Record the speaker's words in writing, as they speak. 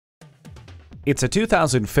It's a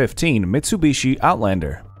 2015 Mitsubishi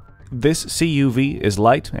Outlander. This CUV is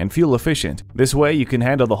light and fuel efficient. This way you can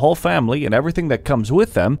handle the whole family and everything that comes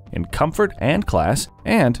with them in comfort and class,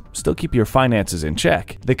 and still keep your finances in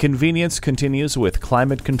check. The convenience continues with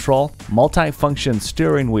climate control, multi-function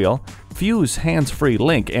steering wheel, Fuse hands-free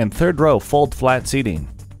link, and third-row fold-flat seating.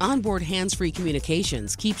 Onboard hands-free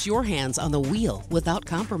communications keeps your hands on the wheel without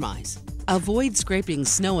compromise. Avoid scraping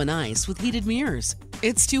snow and ice with heated mirrors.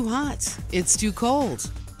 It's too hot. It's too cold.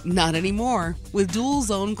 Not anymore with dual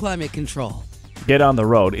zone climate control. Get on the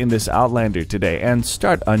road in this Outlander today and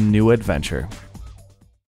start a new adventure.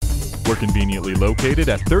 We're conveniently located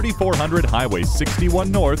at 3400 Highway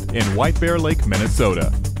 61 North in White Bear Lake,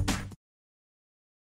 Minnesota.